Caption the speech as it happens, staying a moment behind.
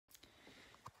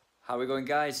How are we going,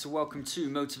 guys? So welcome to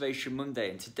Motivation Monday,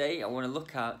 and today I want to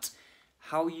look at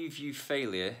how you view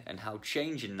failure and how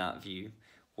changing that view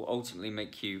will ultimately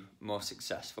make you more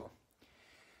successful.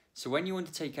 So when you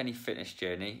undertake any fitness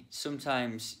journey,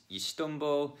 sometimes you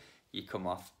stumble, you come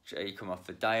off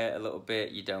the diet a little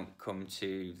bit, you don't come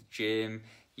to the gym,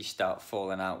 you start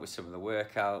falling out with some of the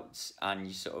workouts, and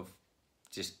you sort of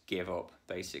just give up,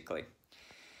 basically.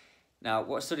 Now,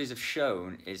 what studies have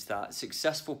shown is that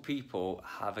successful people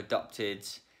have adopted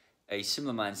a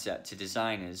similar mindset to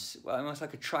designers, well, almost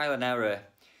like a trial and error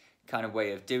kind of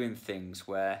way of doing things,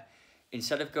 where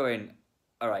instead of going,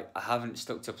 all right, I haven't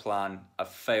stuck to plan, I've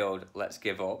failed, let's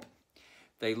give up,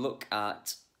 they look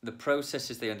at the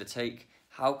processes they undertake,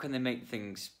 how can they make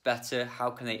things better, how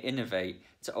can they innovate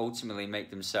to ultimately make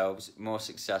themselves more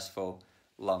successful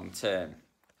long term.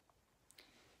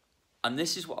 And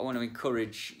this is what I want to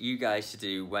encourage you guys to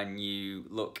do when you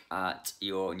look at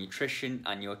your nutrition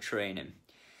and your training.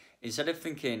 Instead of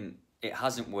thinking, it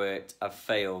hasn't worked, I've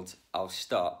failed, I'll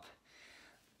stop,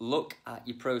 look at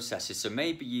your processes. So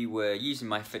maybe you were using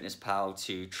MyFitnessPal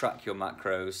to track your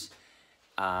macros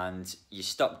and you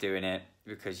stopped doing it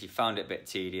because you found it a bit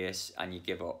tedious and you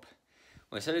give up.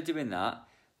 Well, instead of doing that,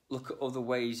 look at other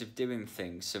ways of doing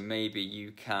things. So maybe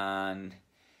you can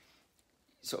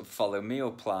sort of follow meal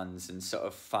plans and sort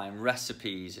of find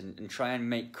recipes and try and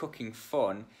make cooking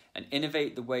fun and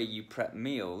innovate the way you prep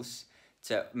meals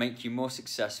to make you more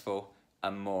successful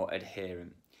and more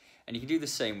adherent. And you can do the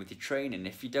same with your training.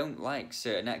 If you don't like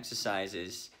certain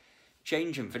exercises,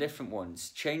 change them for different ones.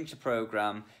 Change the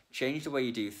program, change the way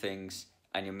you do things,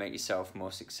 and you'll make yourself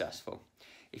more successful.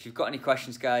 If you've got any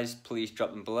questions, guys, please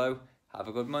drop them below. Have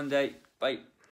a good Monday. Bye.